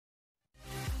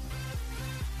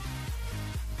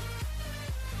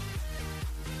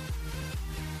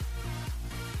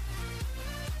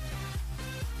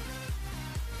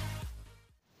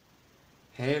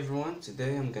Hey everyone,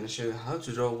 today I'm gonna show you how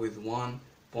to draw with one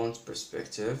point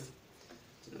perspective.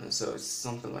 So it's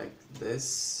something like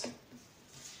this.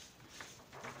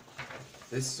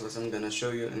 This is what I'm gonna show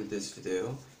you in this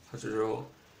video, how to draw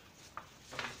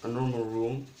a normal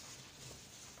room.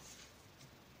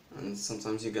 And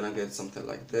sometimes you're gonna get something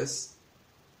like this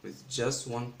with just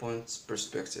one point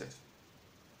perspective.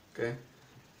 Okay?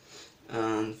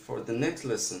 And for the next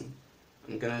lesson,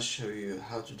 I'm gonna show you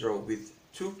how to draw with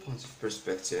 2 points of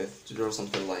perspective to draw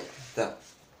something like that.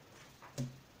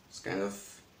 It's kind of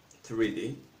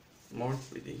 3D, more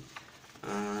 3D,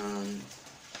 and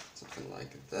something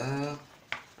like that,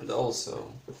 and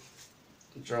also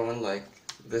drawing like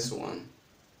this one.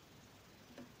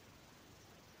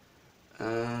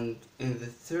 And in the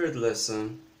third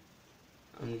lesson,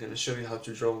 I'm gonna show you how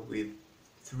to draw with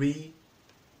 3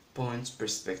 points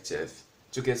perspective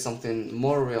to get something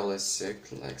more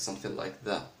realistic, like something like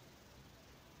that.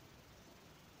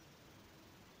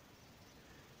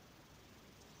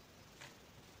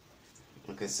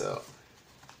 Okay, so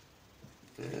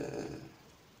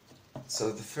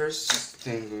the first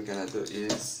thing we're gonna do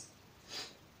is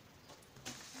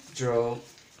draw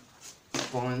a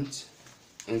point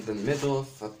in the middle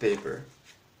of a paper.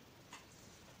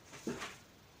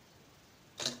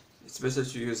 It's better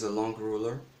to use a long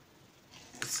ruler,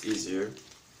 it's easier.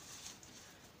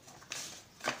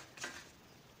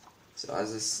 So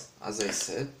as I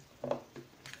said,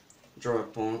 draw a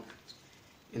point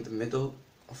in the middle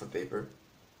of a paper.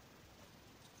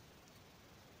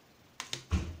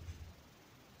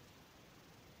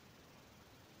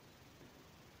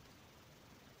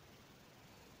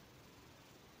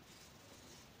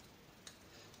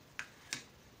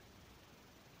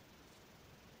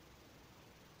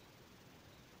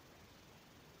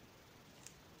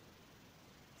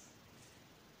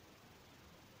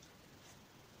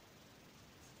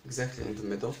 Exactly in the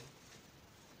middle.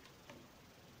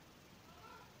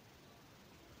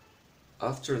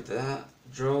 After that,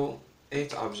 draw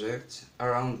 8 objects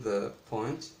around the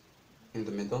point in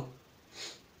the middle.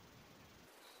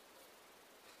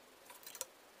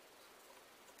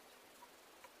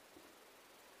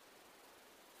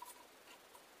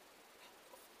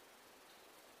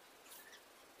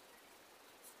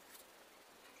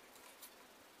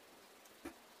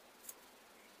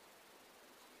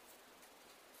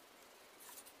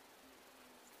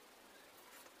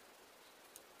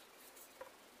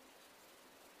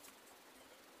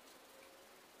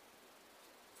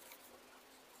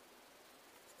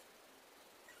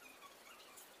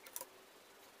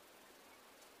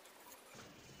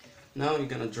 Now you're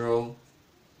gonna draw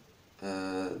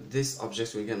these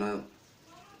objects. We're gonna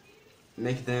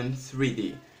make them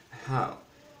 3D. How?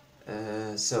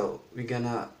 So we're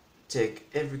gonna take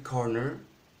every corner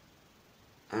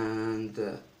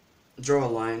and draw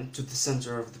a line to the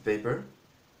center of the paper,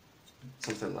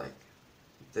 something like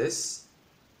this.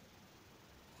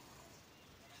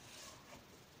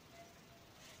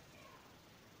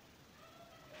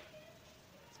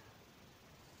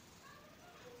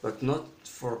 But not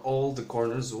for all the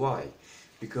corners. Why?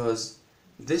 Because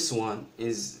this one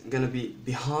is gonna be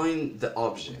behind the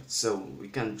object, so we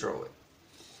can't draw it.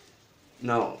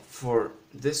 Now for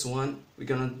this one, we're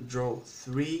gonna draw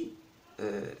three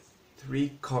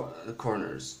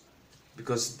corners,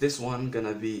 because this one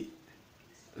gonna be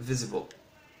visible,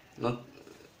 not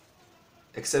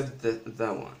except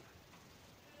that one.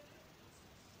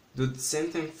 Do the same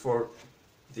thing for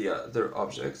the other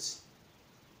objects.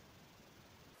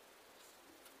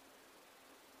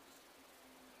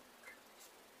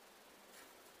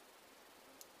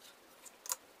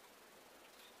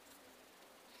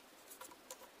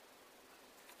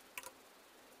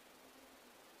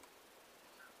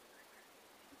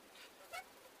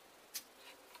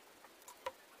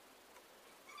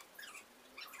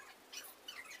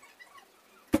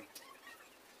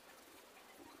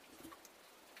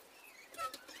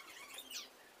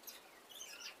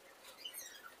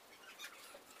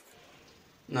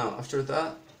 Now after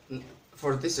that,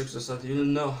 for this exercise you'll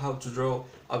know how to draw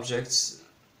objects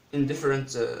in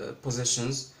different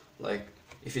positions. Like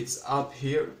if it's up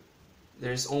here,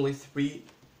 there's only 3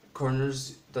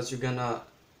 corners that you're gonna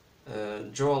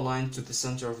draw a line to the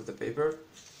center of the paper.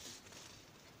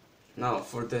 Now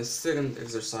for the second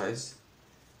exercise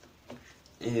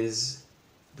is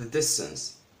the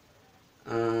distance,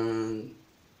 and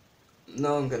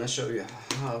now I'm gonna show you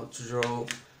how to draw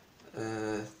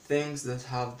things that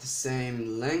have the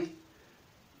same length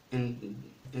in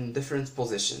different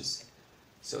positions.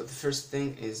 So the first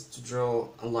thing is to draw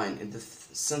a line in the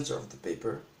center of the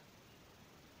paper,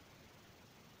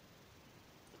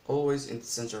 always in the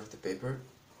center of the paper.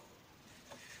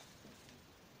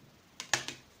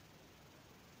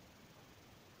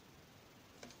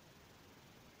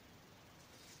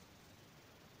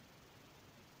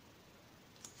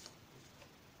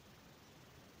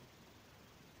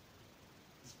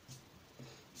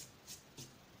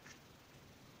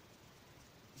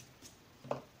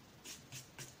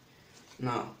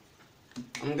 Now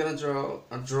I'm gonna draw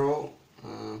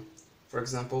for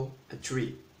example a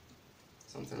tree,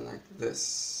 something like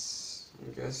this,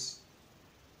 I guess.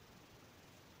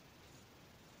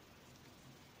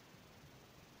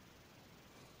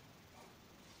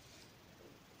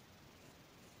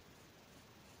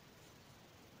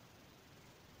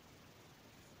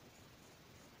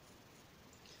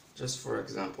 Just for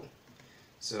example.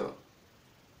 So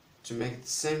to make the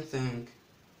same thing,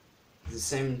 the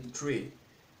same tree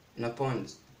in a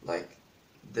point like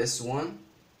this one,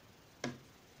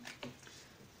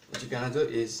 what you're gonna do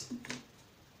is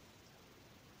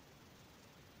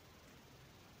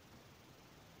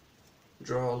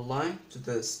draw a line to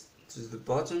the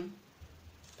bottom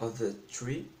of the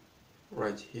tree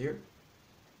right here,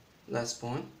 last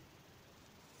point,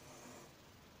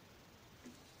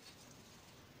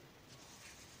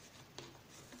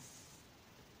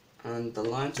 and the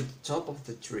line to the top of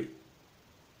the tree.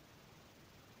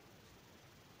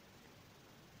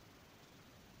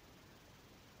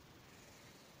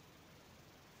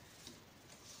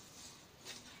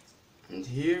 And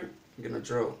here I'm gonna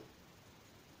draw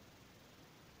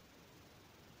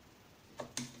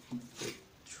the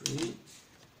tree,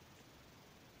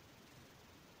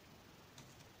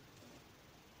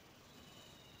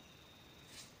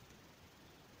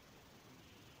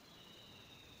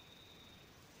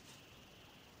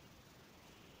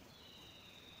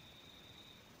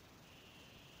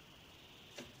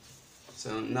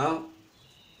 so now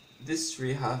this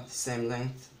tree have the same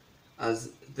length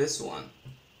as this one.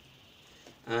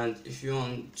 And if you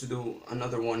want to do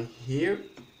another one here,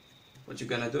 what you're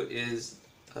gonna do is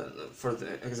for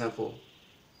the example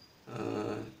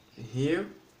here,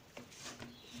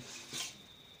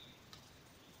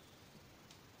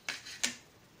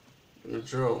 I'm gonna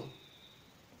draw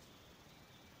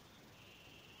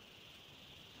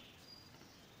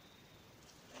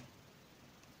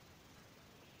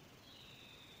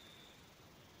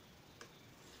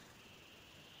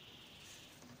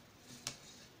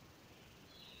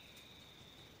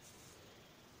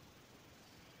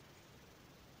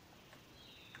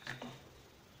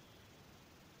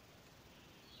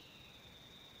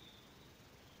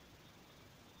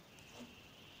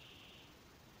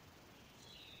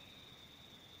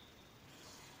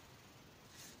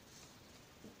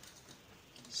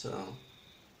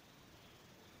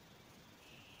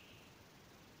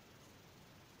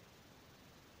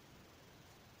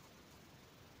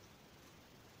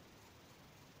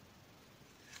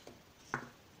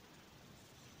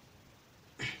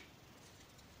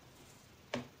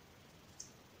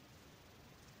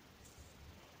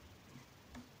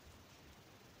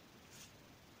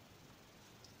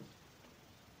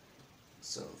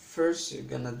so first you're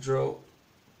gonna draw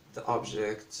the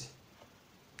object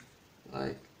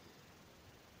like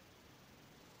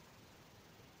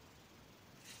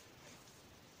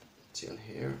till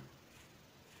here.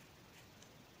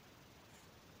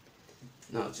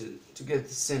 Now to get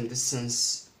the same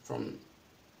distance from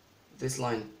this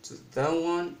line to that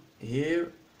one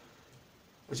here,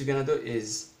 what you're gonna do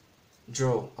is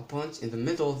draw a point in the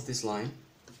middle of this line,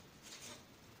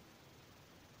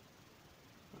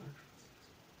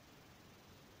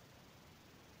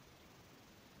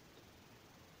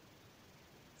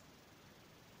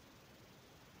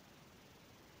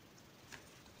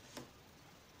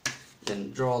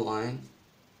 then draw a line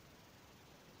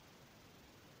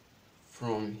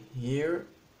from here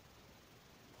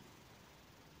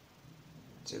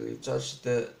till you touch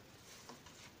the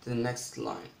next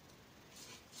line,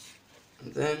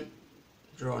 and then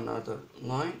draw another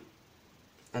line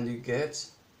and you get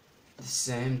the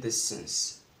same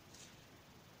distance.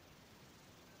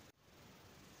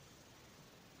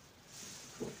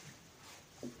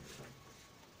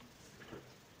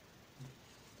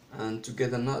 And to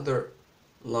get another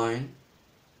line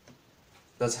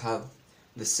that have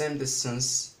the same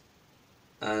distance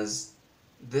as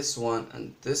this one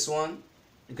and this one,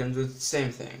 you're gonna do the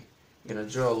same thing. You're gonna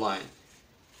draw a line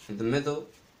in the middle.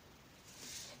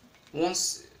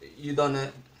 Once you done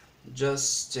it,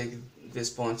 just take this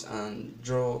point and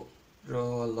draw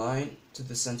a line to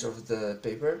the center of the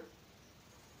paper,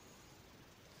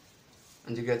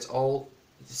 and you get all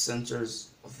the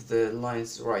centers of the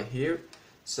lines right here.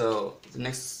 So the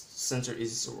next center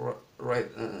is right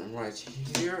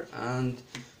here, and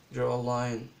draw a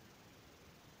line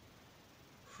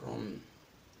from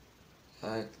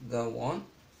like that one,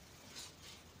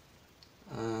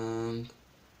 and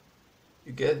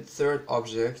you get the third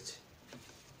object,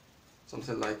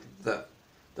 something like that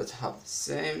have the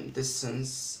same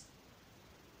distance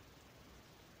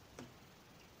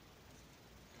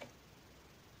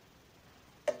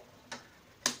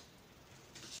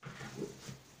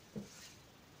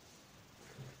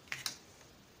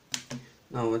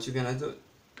Now what you're gonna do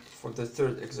for the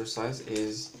third exercise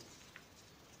is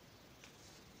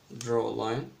draw a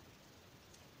line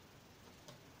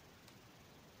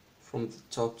from the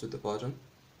top to the bottom.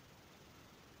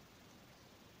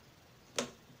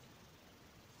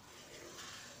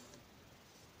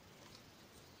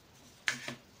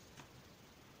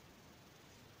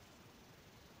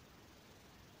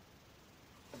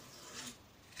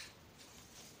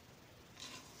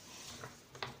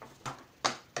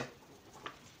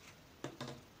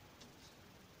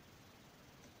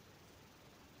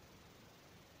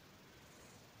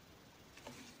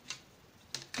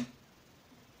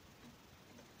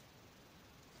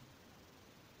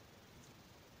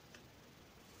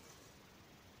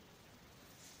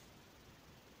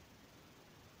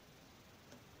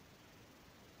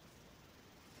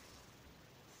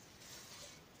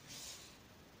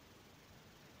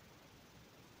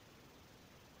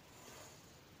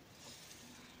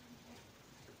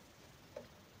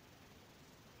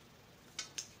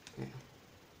 Okay.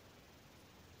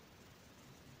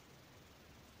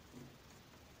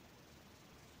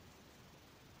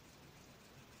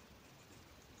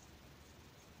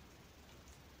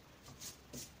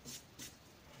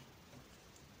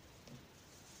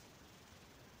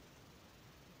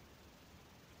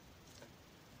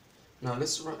 Now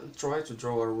let's try to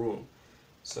draw a room.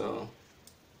 So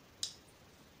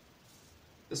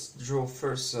let's draw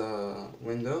first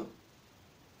window.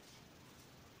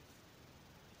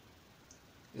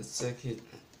 Let's take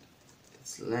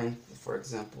its length, for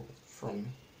example, from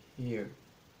here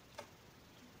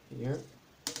to here,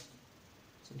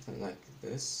 something like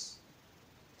this.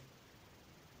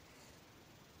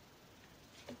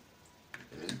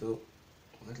 And do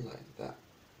it like that.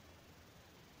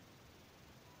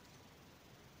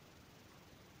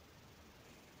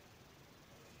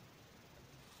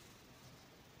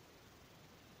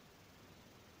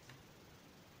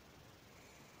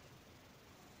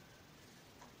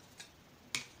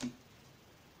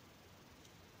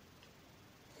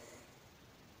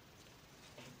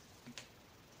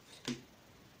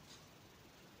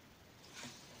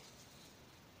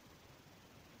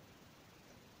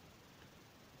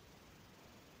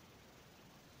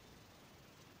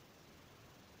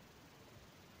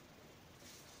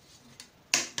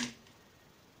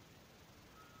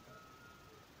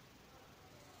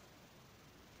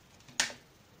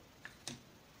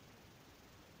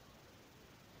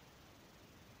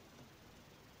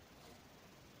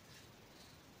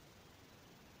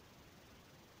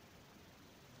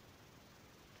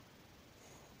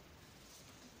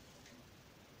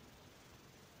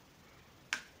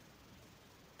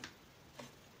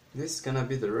 This is gonna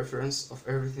be the reference of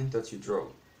everything that you draw.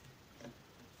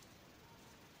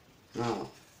 Now,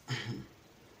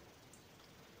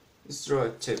 let's draw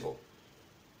a table.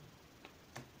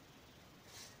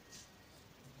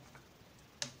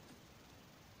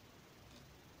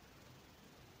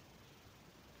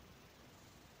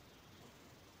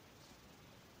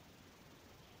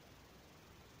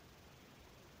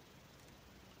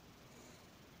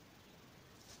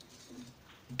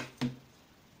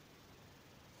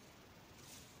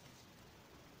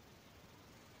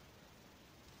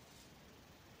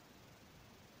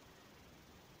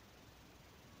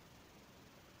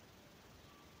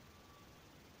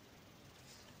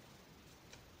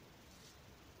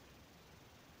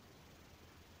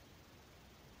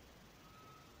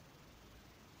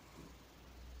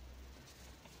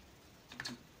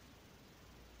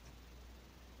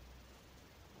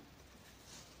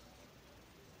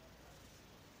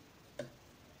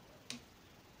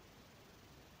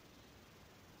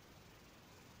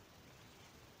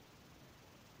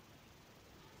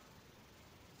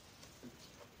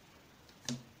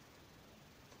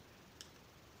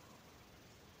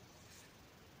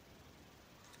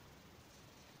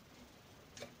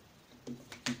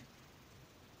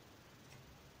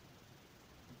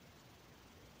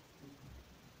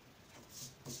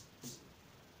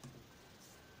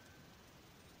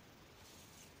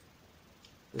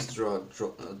 Let's draw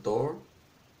a door.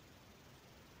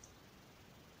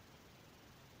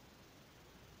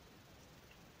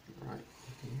 Right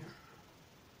here.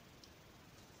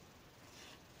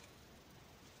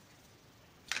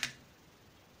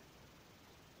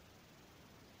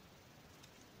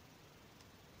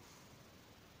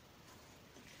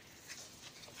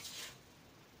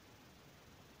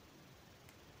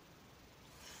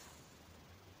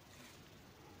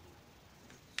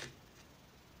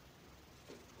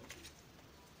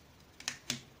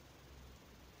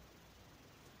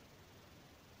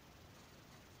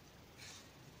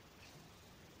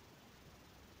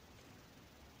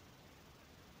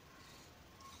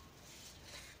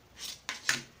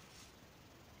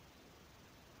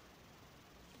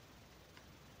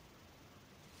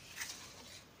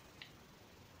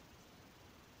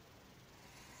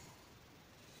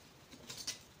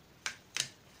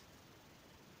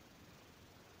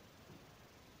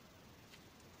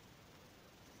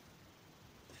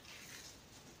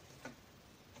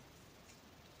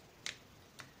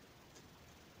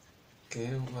 Okay,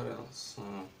 what else?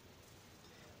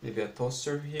 Maybe a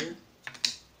poster here.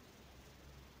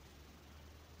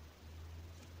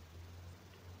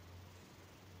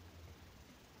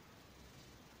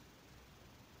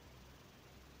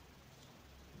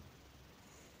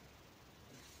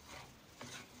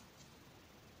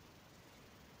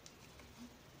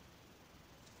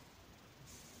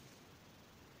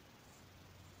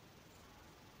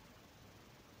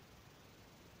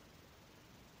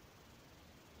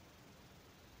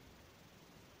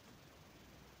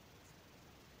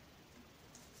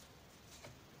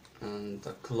 And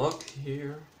the clock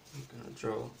here, I'm gonna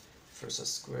draw first a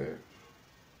square.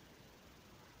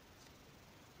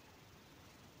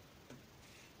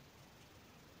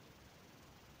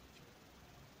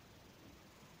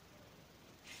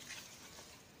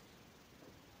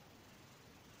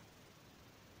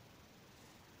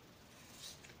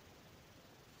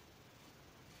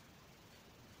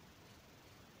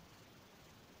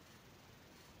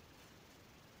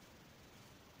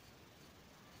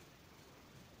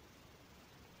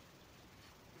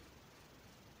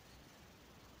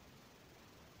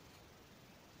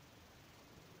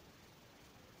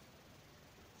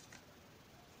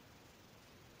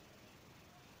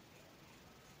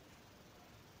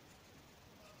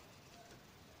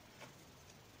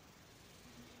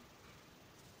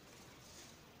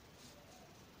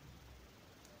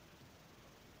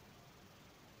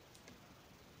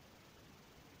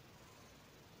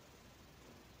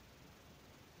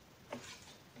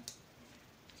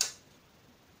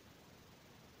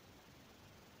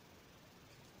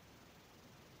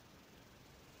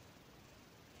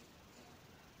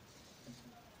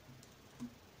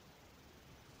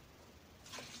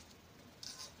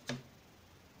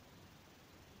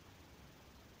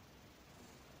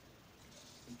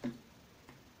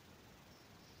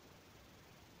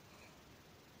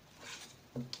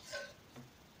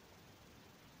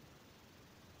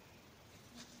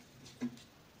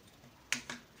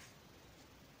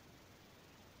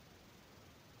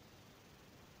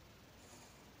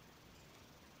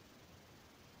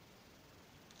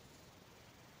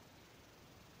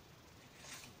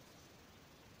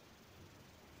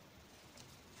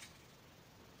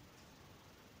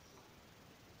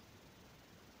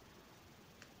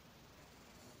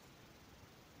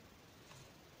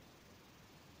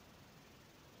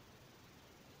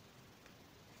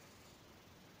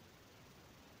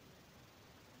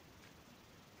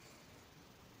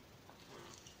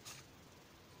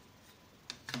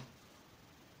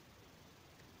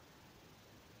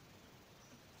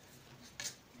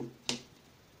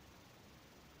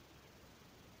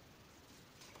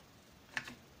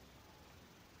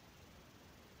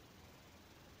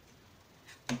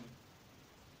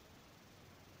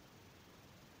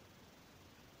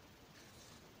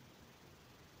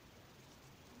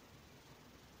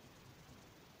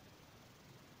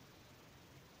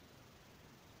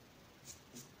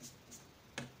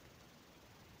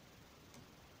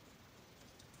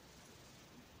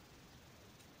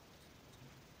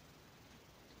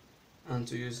 And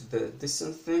to use the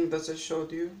distance thing that I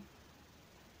showed you,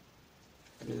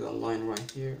 there's a line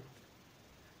right here.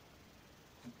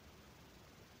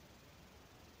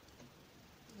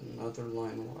 Another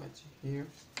line right here.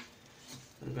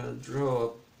 I'm gonna draw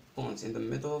a point in the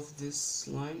middle of this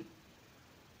line.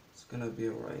 It's gonna be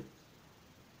right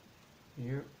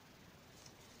here.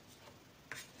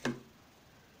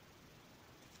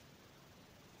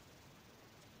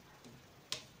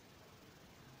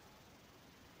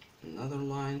 Another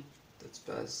line that's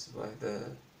passed by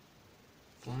the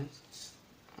point,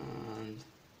 and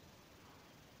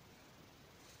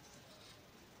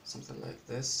something like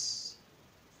this.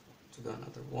 To do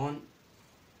another one,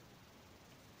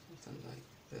 something like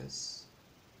this.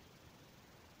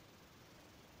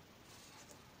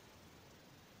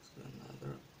 To do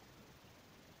another.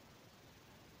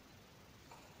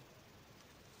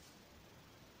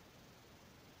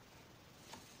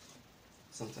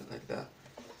 Something like that.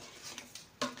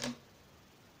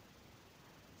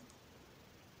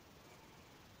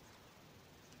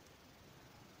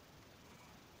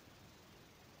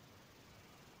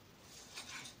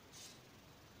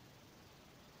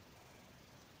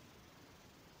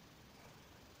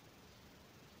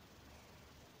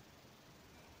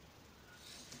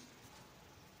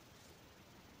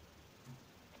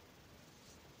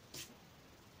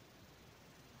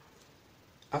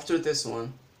 After this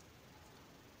one,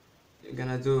 you're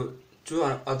gonna do two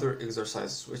other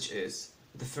exercises, which is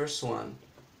the first one,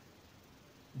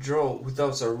 draw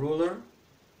without a ruler,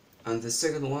 and the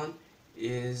second one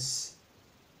is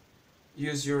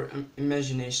use your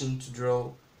imagination to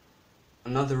draw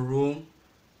another room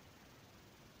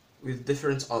with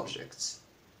different objects.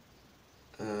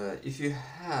 If you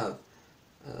have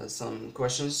some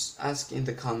questions, ask in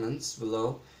the comments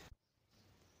below.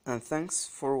 And thanks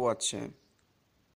for watching.